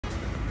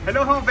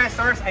Hello home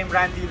investors, I'm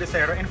Randy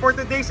Lucero, and for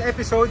today's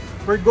episode,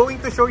 we're going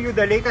to show you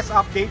the latest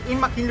update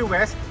in McKinley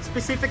West,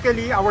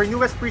 specifically our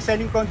newest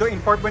pre-selling condo in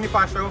Port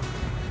Bonifacio,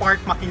 Park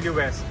McKinley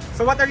West.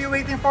 So what are you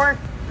waiting for?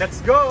 Let's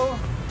go!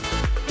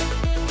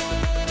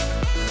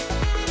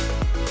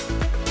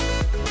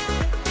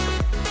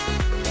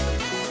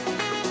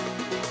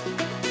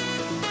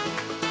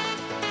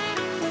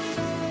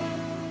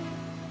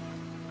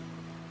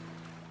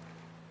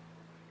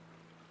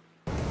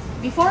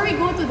 Before we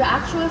go to the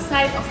actual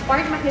site of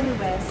Park McKinley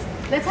West,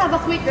 let's have a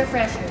quick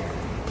refresher.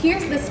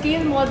 Here's the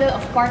scale model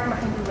of Park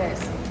McKinley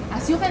West.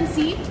 As you can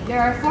see,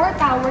 there are 4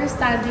 towers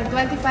standing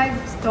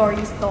 25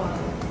 stories tall.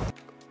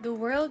 The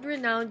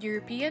world-renowned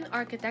European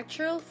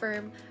architectural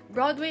firm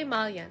Broadway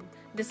Malyan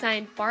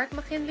designed Park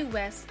McKinley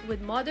West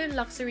with modern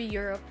luxury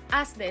Europe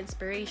as the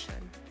inspiration.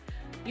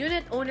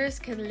 Unit owners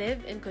can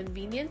live in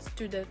convenience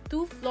through the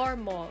 2-floor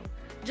mall,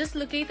 just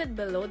located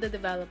below the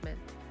development.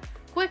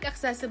 Quick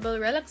accessible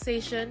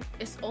relaxation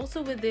is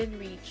also within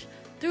reach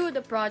through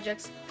the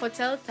project's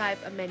hotel-type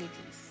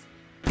amenities.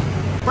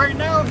 We're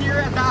now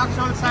here at the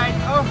actual site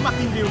of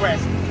McKinley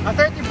West, a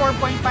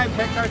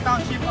 34.5-hectare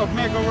township of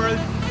Megaworld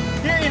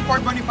here in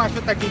Port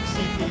Bonifacio, Taguig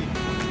City.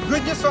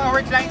 Good news to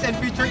our clients and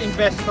future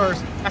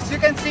investors. As you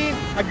can see,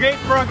 a great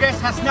progress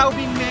has now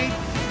been made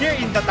here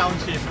in the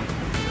township.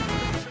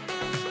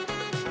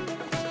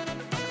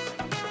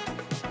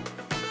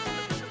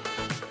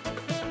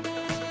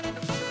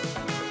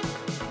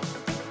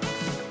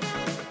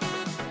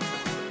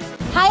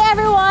 Hi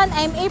everyone,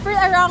 I'm April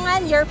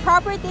Arongan, your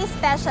property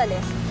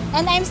specialist.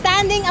 And I'm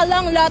standing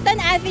along Lawton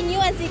Avenue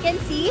as you can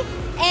see.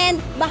 And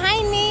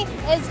behind me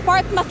is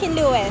Park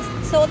McKinley West.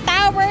 So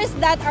towers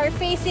that are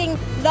facing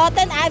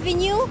Lawton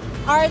Avenue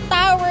are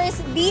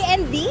towers B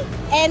and D.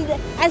 And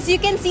as you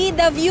can see,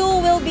 the view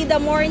will be the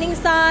morning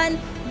sun,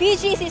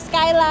 BGC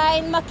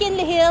skyline,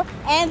 McKinley Hill,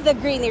 and the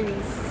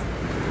greeneries.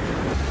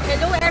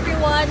 Hello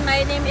everyone,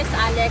 my name is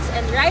Alex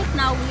and right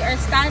now we are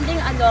standing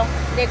along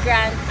the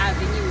Grand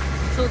Avenue.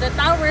 So the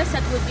towers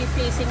that would be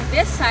facing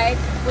this side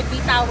would be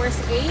towers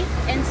A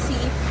and C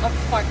of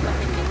Park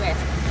McKinley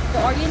West.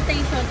 The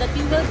orientation that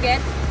you will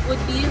get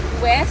would be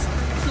west.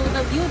 So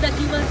the view that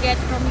you will get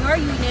from your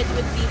unit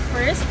would be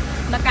first,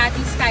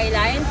 Makati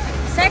skyline,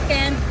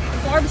 second,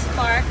 Forbes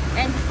Park,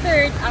 and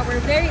third, our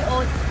very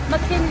own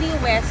McKinley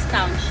West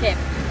Township.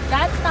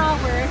 That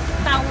tower,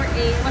 Tower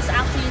A, was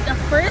actually the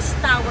first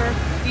tower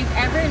we've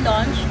ever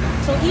launched.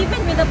 So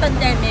even with the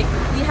pandemic,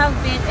 we have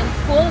been in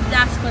full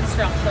blast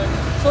construction.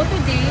 So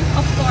today,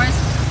 of course,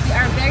 we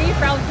are very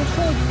proud to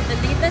show you the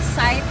latest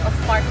site of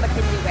Park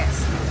McKinley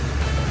West.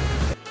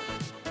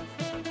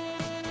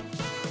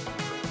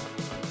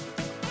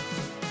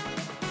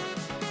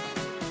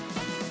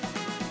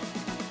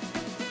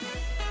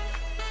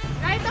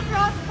 Right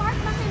across Park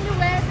McKinley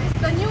West is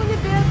the newly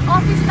built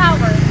office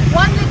tower,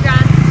 One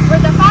Grand, where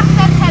the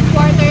FactSet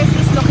headquarters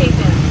is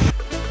located.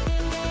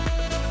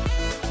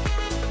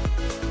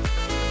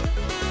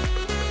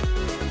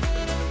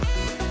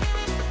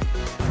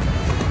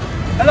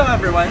 Hello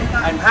everyone,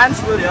 I'm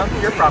Hans William,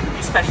 your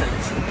property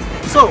specialist.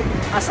 So,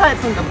 aside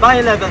from the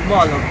bi-level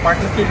mall of Park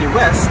McKinley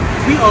West,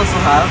 we also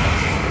have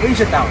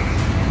Asia Town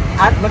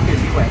at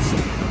McKinley West.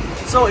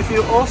 So if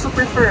you also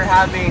prefer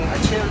having a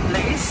chill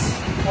place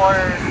or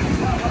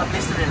a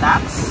place to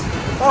relax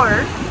or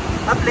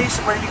a place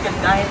where you can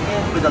dine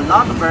in with a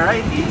lot of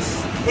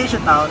varieties, Asia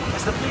Town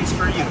is the place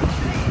for you.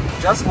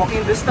 Just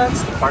walking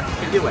distance to Park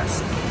McKinley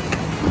West.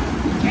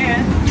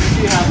 And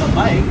if you have a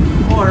bike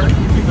or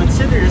if you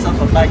consider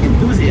yourself a bike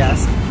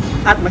enthusiast,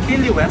 at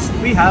McKinley West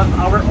we have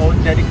our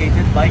own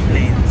dedicated bike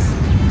lanes.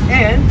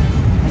 And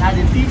an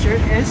added feature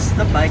is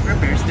the bike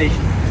repair station.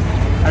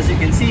 As you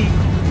can see,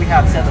 we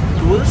have set up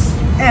tools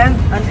and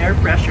an air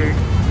pressure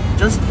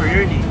just for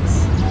your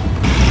needs.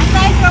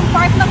 Aside from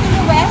Park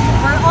McKinley West,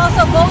 we're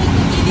also going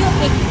to give you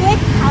a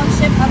quick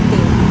township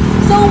update.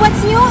 So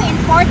what's new in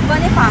Port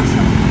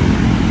Bonifacio?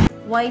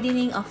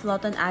 Widening of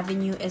Lawton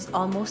Avenue is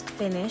almost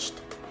finished.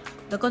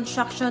 The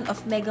construction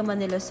of Mega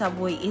Manila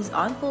subway is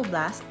on full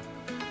blast,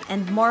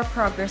 and more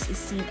progress is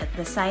seen at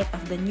the site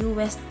of the new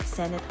West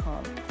Senate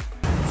Hall.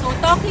 So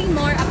talking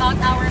more about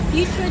our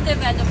future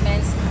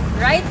developments,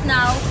 right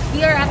now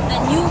we are at the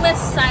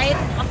newest site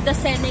of the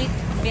Senate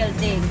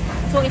building.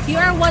 So if you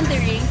are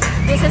wondering,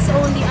 this is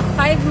only a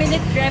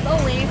 5-minute drive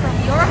away from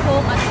your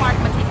home at Park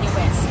McKinley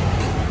West.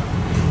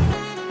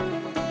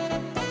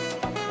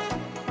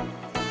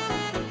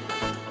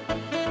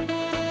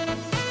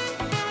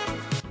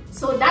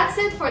 So that's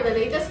it for the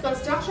latest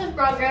construction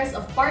progress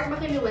of Park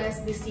McKinley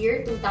West this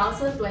year,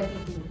 2022.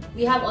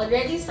 We have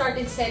already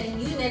started selling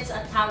units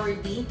at Tower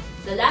D,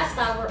 the last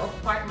tower of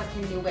Park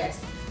McKinley West.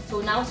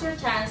 So now's your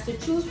chance to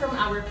choose from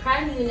our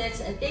prime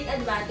units and take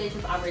advantage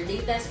of our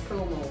latest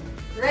promo.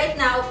 Right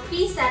now,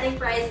 pre-selling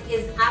price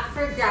is up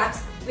for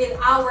grabs with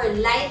our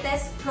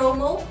lightest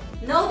promo.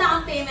 No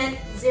down payment,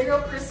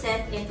 0%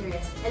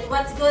 interest. And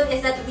what's good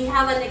is that we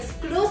have an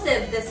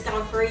exclusive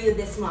discount for you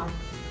this month.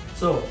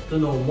 So, to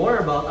know more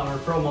about our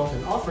promos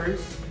and offers,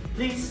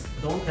 please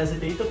don't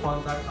hesitate to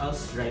contact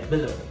us right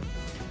below.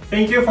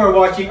 Thank you for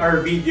watching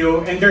our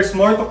video, and there's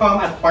more to come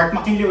at Park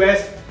McKinley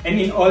West and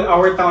in all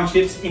our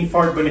townships in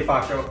Fort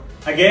Bonifacio.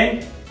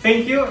 Again,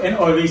 thank you and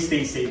always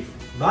stay safe.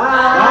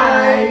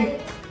 Bye!